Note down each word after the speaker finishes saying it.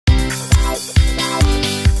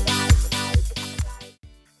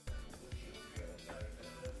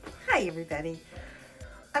Hi everybody,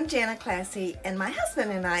 I'm Jana Classy and my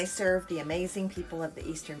husband and I serve the amazing people of the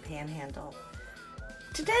Eastern Panhandle.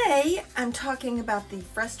 Today I'm talking about the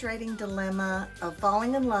frustrating dilemma of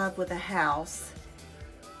falling in love with a house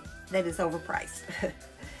that is overpriced.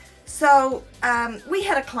 So we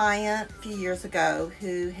had a client a few years ago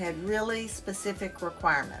who had really specific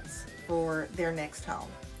requirements for their next home.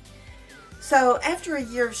 So after a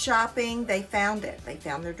year of shopping, they found it. They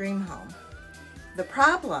found their dream home. The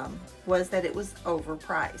problem was that it was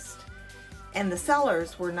overpriced and the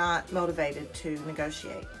sellers were not motivated to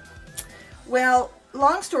negotiate. Well,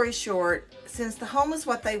 long story short, since the home was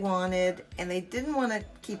what they wanted and they didn't want to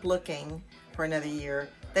keep looking for another year,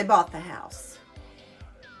 they bought the house.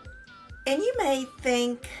 And you may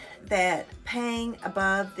think that paying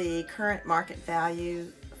above the current market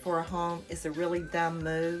value for a home is a really dumb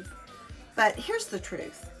move, but here's the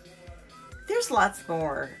truth. There's lots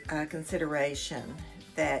more consideration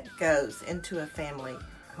that goes into a family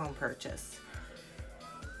home purchase.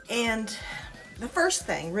 And the first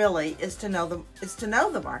thing really is to know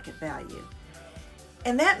the market value.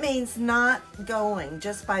 And that means not going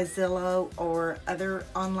just by Zillow or other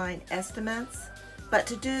online estimates, but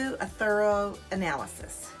to do a thorough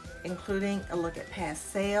analysis, including a look at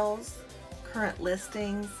past sales, current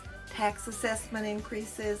listings, tax assessment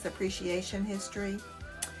increases, appreciation history.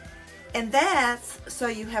 And that's so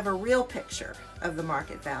you have a real picture of the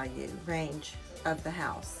market value range of the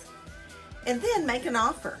house. And then make an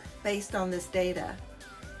offer based on this data.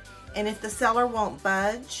 And if the seller won't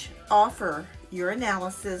budge, offer your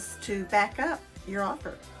analysis to back up your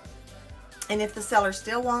offer. And if the seller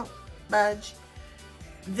still won't budge,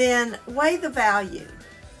 then weigh the value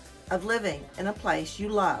of living in a place you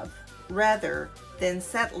love rather than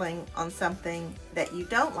settling on something that you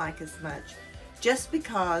don't like as much just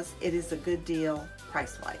because it is a good deal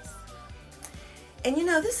price-wise. And you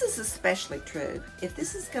know, this is especially true if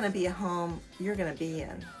this is going to be a home you're going to be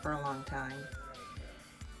in for a long time.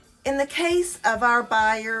 In the case of our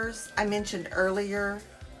buyers I mentioned earlier,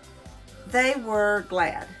 they were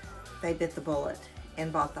glad they bit the bullet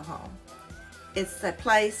and bought the home. It's a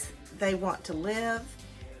place they want to live,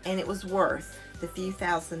 and it was worth the few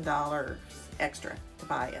 $1,000s extra to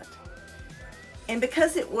buy it. And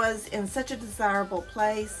because it was in such a desirable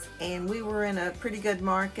place and we were in a pretty good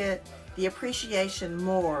market, the appreciation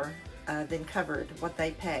more than covered what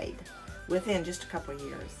they paid within just a couple of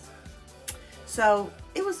years. So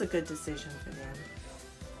it was a good decision for them.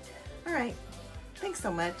 All right, thanks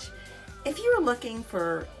so much. If you are looking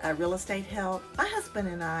for real estate help, my husband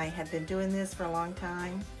and I have been doing this for a long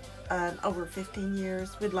time, over 15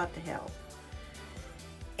 years. We'd love to help.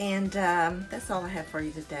 And that's all I have for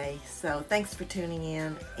you today. So thanks for tuning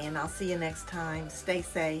in, and I'll see you next time. Stay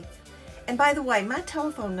safe. And by the way, my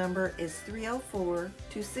telephone number is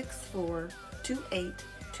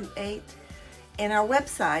 304-264-2828. And our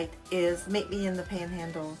website is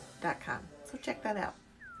meetmeinthepanhandle.com. So check that out.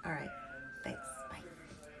 All right. Thanks.